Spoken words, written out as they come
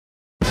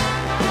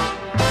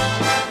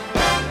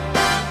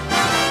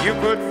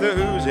put the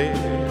Uzi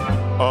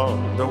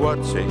on the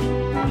whatsy.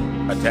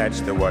 Attach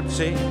the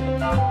whatsy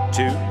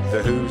to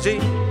the Uzi.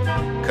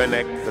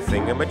 Connect the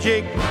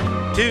thingamajig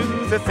to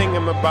the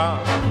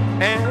thingamabob,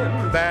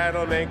 and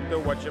that'll make the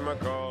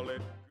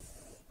whatchamacallit.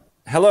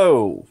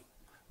 Hello,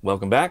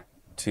 welcome back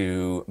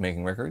to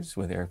Making Records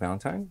with Eric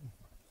Valentine.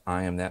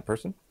 I am that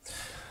person.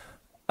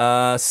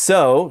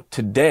 So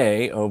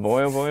today, oh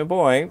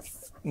boy,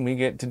 we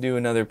get to do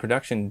another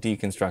production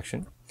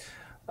deconstruction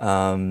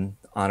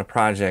on a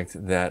project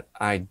that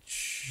I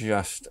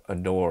just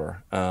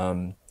adore.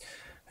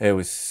 It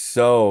was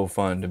so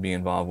fun to be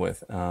involved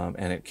with,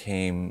 and it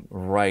came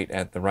right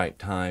at the right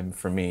time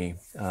for me.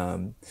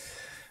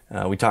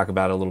 We talk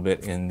about it a little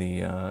bit in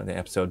the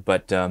episode,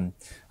 but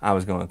I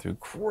was going through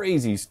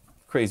crazy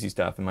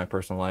stuff in my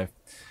personal life,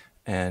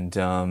 and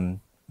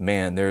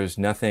man, there's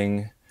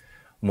nothing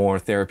more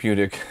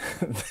therapeutic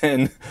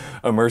than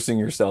immersing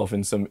yourself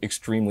in some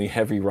extremely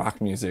heavy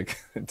rock music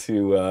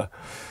to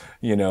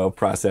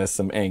process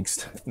some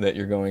angst that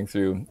you're going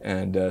through.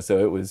 And so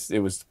it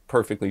was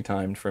perfectly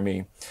timed for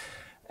me.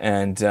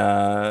 And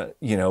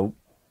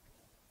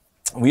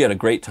we had a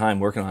great time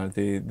working on it.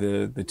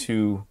 The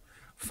two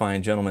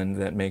fine gentlemen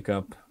that make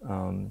up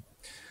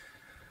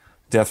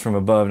Death from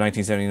Above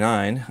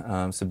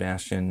 1979,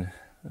 Sebastien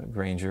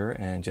Grainger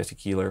and Jesse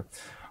Keeler,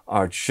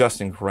 are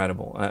just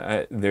incredible.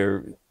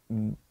 The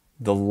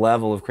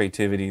level of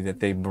creativity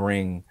that they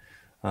bring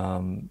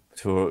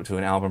to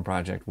an album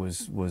project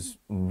was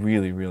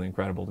really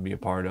incredible to be a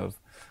part of.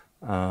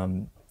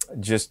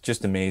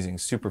 Just amazing,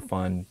 super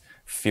fun,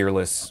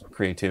 fearless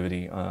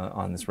creativity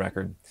on this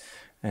record,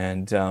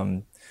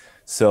 and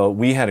so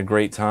we had a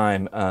great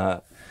time.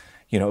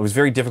 It was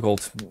very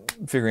difficult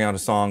figuring out a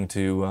song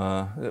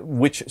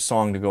which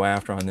song to go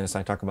after on this.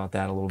 I talk about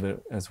that a little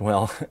bit as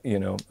well.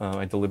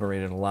 I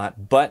deliberated a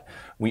lot, but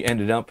we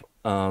ended up,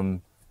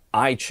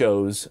 I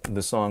chose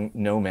the song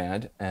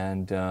Nomad,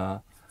 and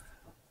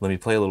let me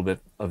play a little bit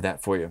of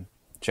that for you.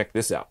 Check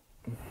this out.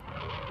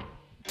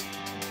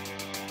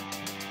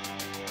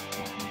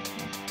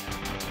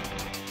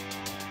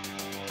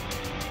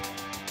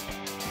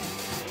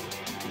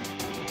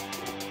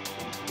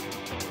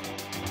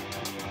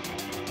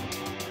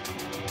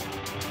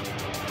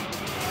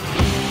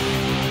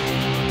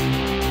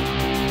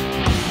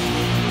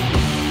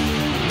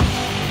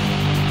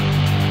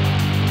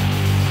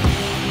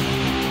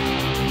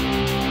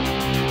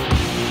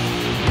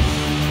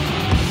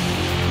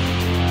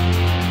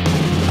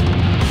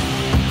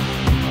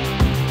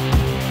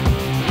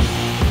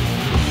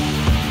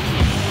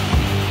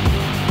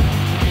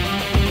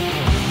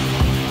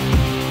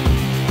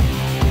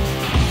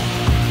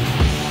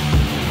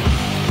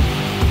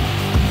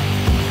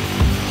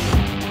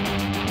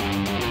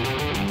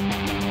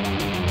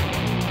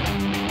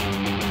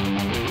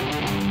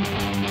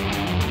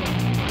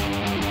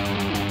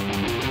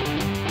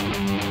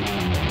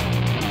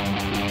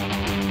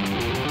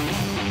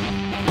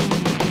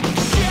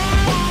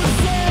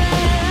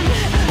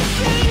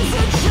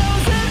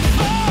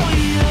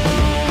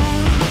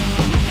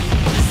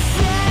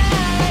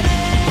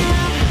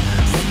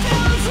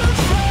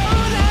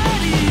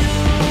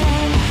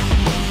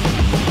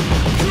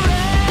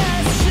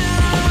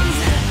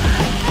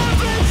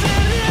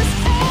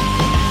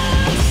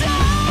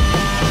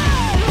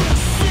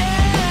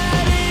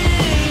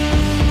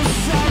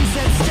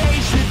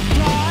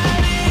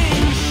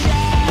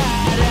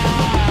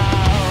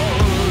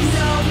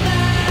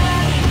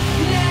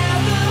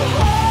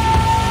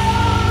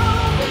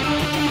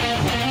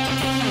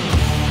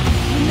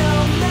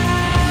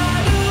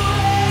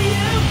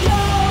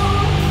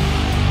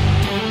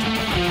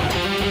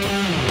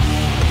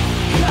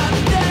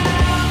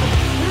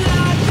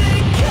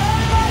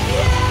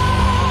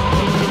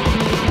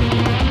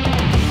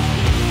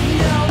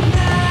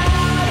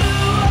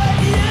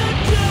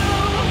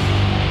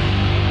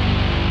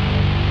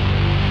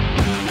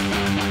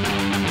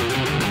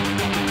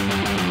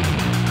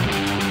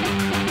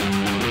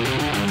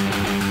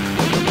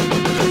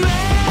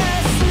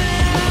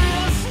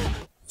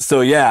 So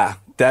yeah,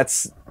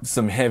 that's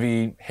some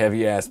heavy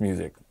ass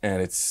music,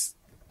 and it's,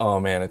 oh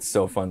man, it's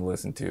so fun to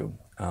listen to.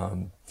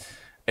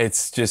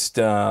 It's just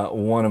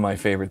one of my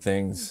favorite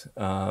things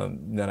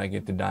that I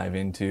get to dive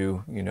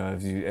into.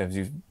 As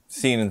you've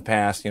seen in the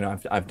past,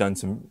 I've done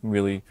some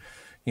really,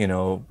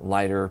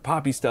 lighter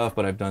poppy stuff,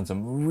 but I've done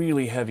some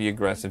really heavy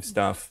aggressive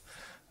stuff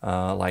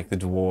like the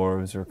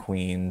Dwarves or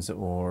Queens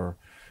or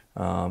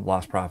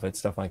Lost Prophets,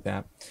 stuff like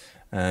that.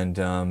 And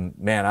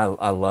man,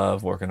 I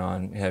love working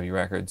on heavy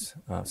records.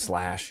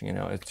 Slash,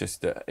 it's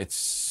just it's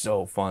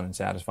so fun and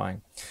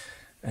satisfying.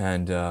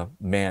 And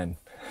man,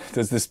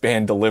 does this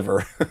band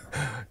deliver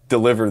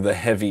the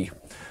heavy.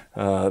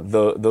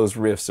 Those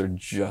riffs are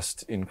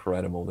just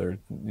incredible. They're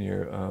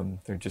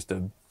just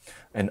an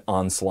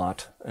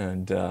onslaught,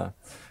 and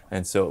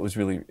so it was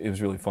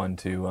really fun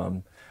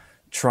to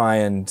try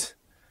and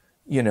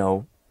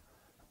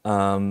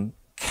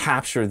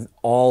capture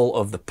all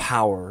of the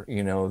power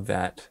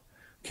that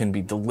can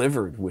be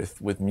delivered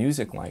with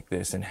music like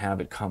this and have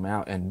it come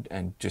out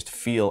and just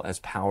feel as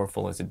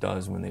powerful as it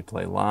does when they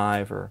play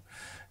live, or,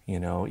 you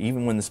know,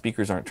 even when the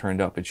speakers aren't turned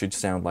up, it should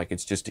sound like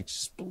it's just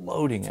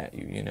exploding at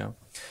you, you know.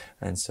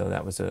 And so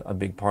that was a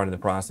big part of the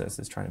process,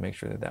 is trying to make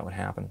sure that that would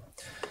happen.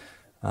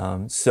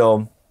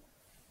 So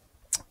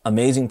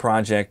amazing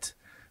project.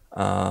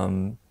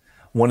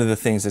 One of the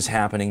things that's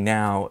happening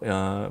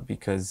now,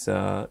 because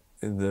the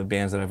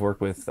bands that I've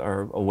worked with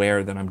are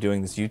aware that I'm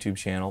doing this YouTube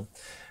channel,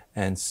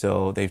 and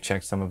so they've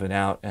checked some of it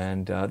out,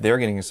 and they're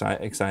getting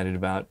excited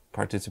about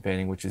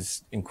participating, which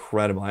is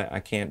incredible. I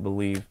can't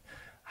believe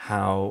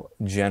how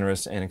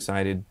generous and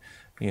excited,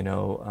 you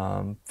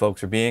know,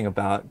 folks are being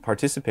about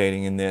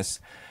participating in this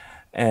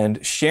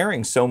and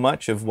sharing so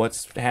much of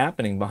what's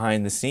happening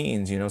behind the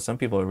scenes. You know, some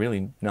people are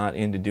really not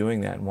into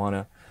doing that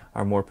and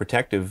are more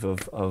protective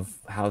of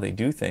how they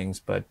do things,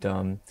 but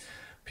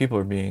people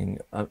are being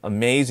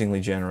amazingly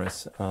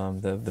generous.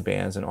 The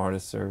bands and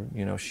artists are,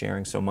 you know,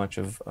 sharing so much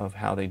of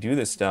how they do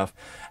this stuff,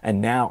 and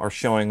now are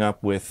showing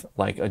up with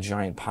like a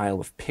giant pile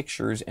of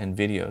pictures and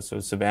videos. So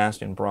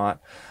Sebastien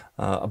brought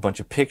a bunch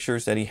of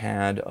pictures that he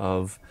had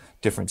of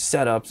different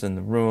setups in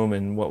the room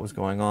and what was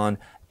going on,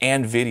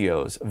 and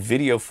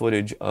video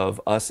footage of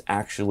us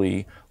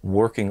actually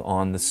working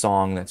on the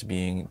song that's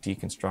being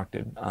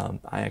deconstructed.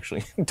 I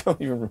actually don't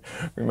even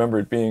remember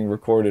it being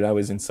recorded. I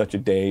was in such a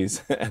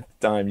daze at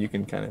the time. You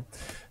can kind of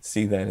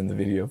see that in the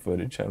video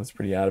footage. I was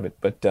pretty out of it.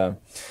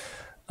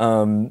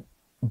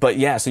 But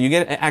yeah, so you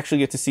actually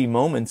get to see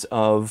moments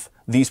of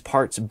these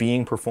parts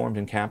being performed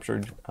and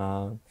captured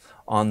on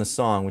the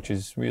song, which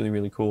is really,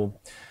 really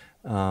cool.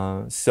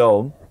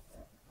 So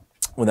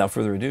without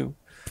further ado,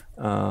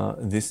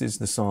 this is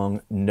the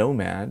song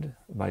Nomad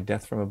by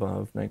Death from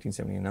Above,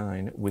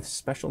 1979, with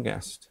special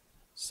guest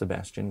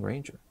Sebastien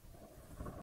Grainger.